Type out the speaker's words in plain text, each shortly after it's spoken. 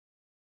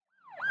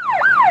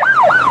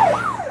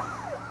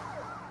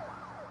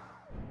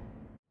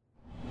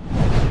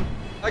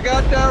I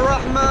got that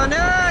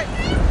Rahmani!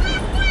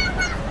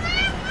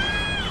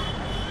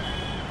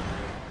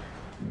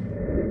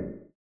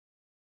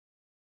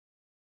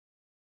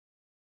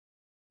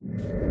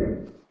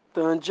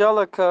 The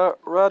Angelica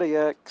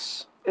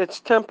Radix, its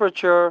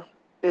temperature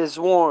is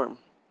warm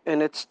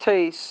and its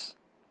taste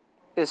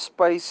is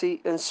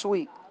spicy and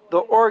sweet. The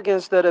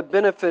organs that it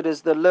benefit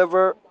is the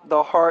liver,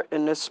 the heart,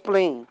 and the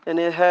spleen. And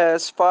it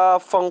has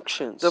 5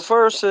 functions. The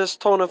first is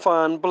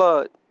tonifying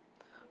blood.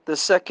 The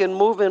second,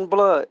 moving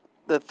blood.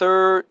 The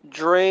third,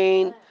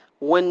 drain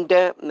wind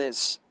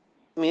dampness,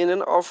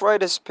 meaning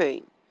arthritis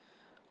pain,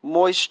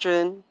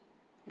 moisture,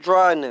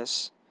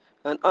 dryness,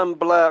 and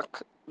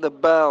unblock the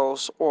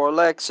bowels or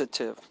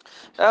laxative.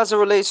 As it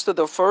relates to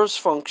the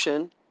first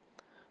function,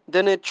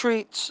 then it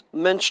treats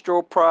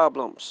menstrual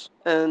problems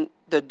and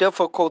the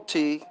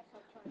difficulty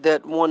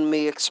that one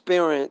may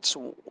experience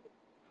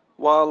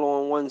while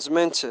on one's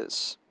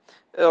menses.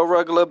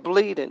 Irregular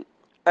bleeding,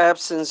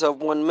 absence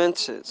of one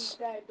menses,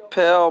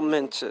 pale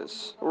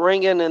menses,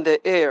 ringing in the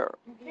ear,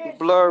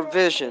 blurred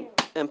vision,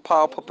 and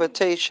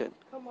palpitation.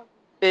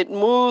 It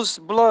moves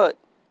blood,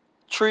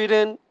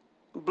 treating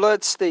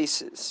blood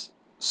stasis,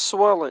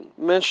 swelling,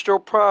 menstrual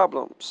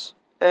problems,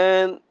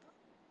 and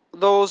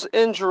those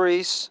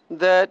injuries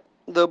that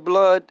the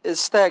blood is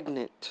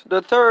stagnant.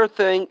 The third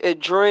thing, it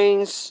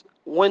drains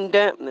wind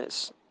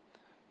dampness,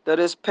 that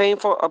is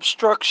painful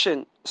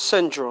obstruction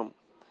syndrome,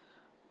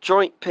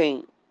 joint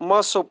pain,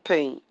 muscle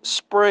pain,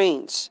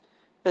 sprains,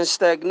 and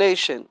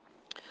stagnation.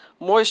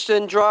 Moisture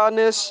and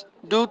dryness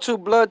due to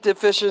blood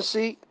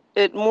deficiency,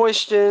 it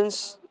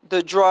moistens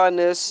the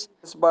dryness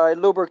by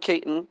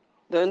lubricating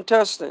the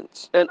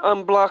intestines and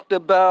unblock the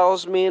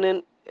bowels,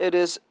 meaning it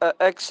is an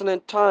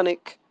excellent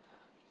tonic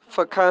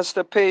for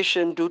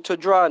constipation due to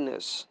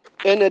dryness.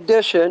 In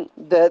addition,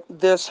 that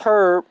this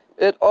herb,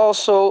 it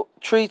also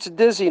treats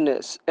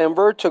dizziness and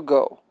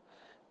vertigo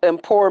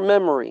and poor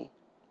memory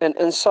and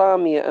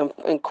insomnia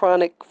and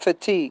chronic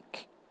fatigue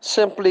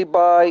simply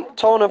by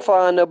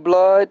tonifying the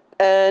blood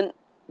and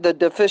the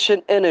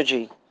deficient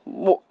energy.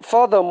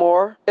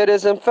 Furthermore, it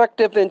is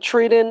effective in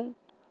treating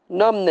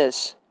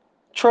numbness,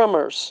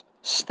 tremors,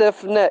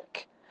 stiff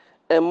neck,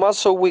 and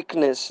muscle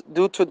weakness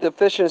due to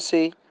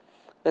deficiency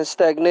and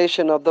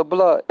stagnation of the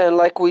blood. And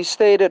like we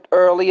stated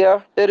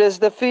earlier, it is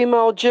the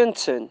female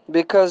ginseng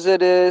because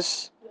it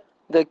is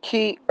the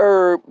key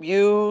herb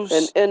used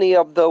in any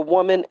of the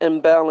woman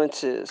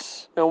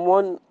imbalances. And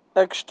one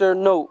extra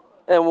note,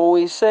 and when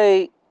we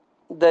say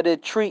that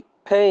it treats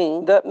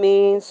pain, that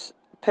means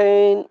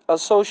pain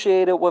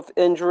associated with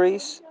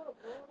injuries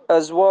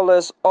as well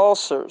as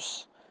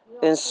ulcers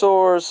and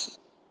sores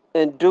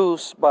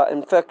induced by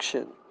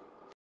infection.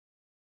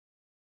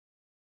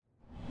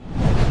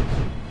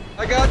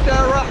 I got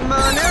that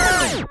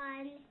Rahmani!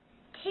 1,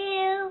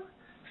 2,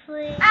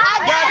 3. I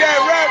got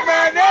that